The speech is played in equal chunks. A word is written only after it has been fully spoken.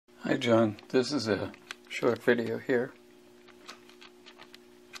Hi John, this is a short video here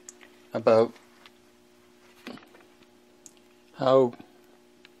about how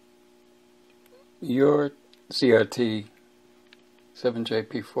your CRT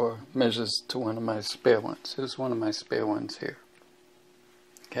 7JP4 measures to one of my spare ones. Here's one of my spare ones here.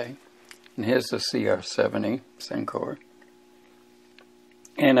 Okay, and here's the CR70 Sencore.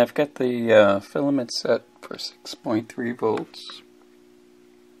 And I've got the filament set for 6.3 volts.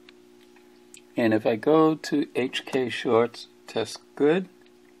 And if I go to HK shorts, test good.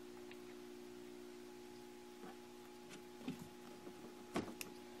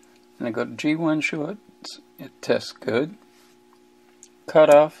 And I go to G1 shorts, it tests good.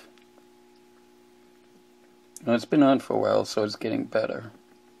 Cutoff. Well, it's been on for a while, so it's getting better.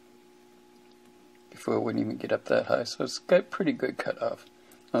 Before it wouldn't even get up that high, so it's got pretty good cutoff.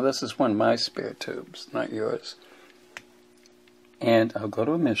 Now this is one of my spare tubes, not yours. And I'll go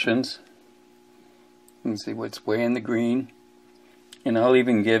to emissions. You can see what's way in the green. And I'll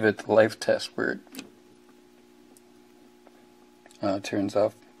even give it the life test where it turns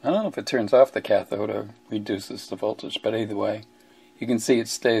off. I don't know if it turns off the cathode or reduces the voltage, but either way, you can see it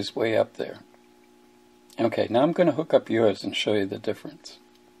stays way up there. Okay, now I'm going to hook up yours and show you the difference.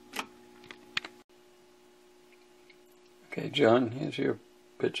 Okay, John, here's your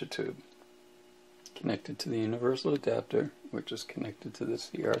picture tube. Connected to the universal adapter, which is connected to the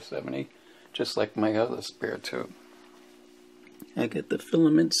CR70. Just like my other spare tube. I got the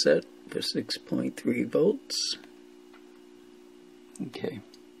filament set for 6.3 volts. Okay.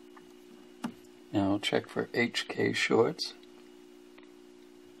 Now I'll check for HK shorts.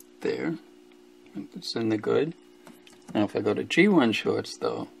 There. It's in the good. Now if I go to G1 shorts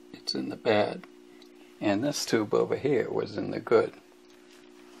though, it's in the bad. And this tube over here was in the good.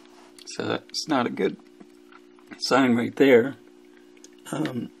 So that's not a good sign right there.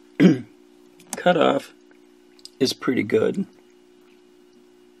 Cutoff is pretty good.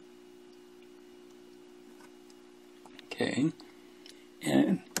 Okay,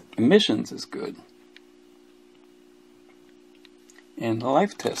 and emissions is good. And the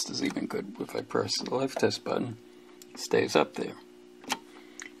life test is even good. If I press the life test button, it stays up there.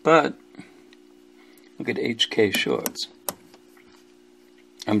 But look at HK shorts.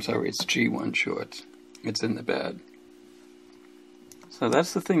 I'm sorry, it's G1 shorts. It's in the bad. So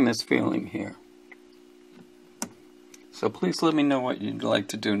that's the thing that's failing here. So please let me know what you'd like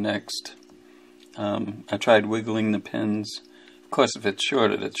to do next. I tried wiggling the pins. Of course, if it's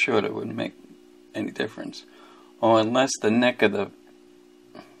shorted, it's shorted. It wouldn't make any difference. Or unless the neck of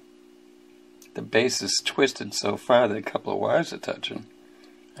the base is twisted so far that a couple of wires are touching.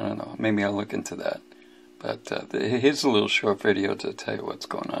 I don't know. Maybe I'll look into that. But here's a little short video to tell you what's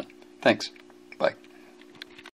going on. Thanks. Bye.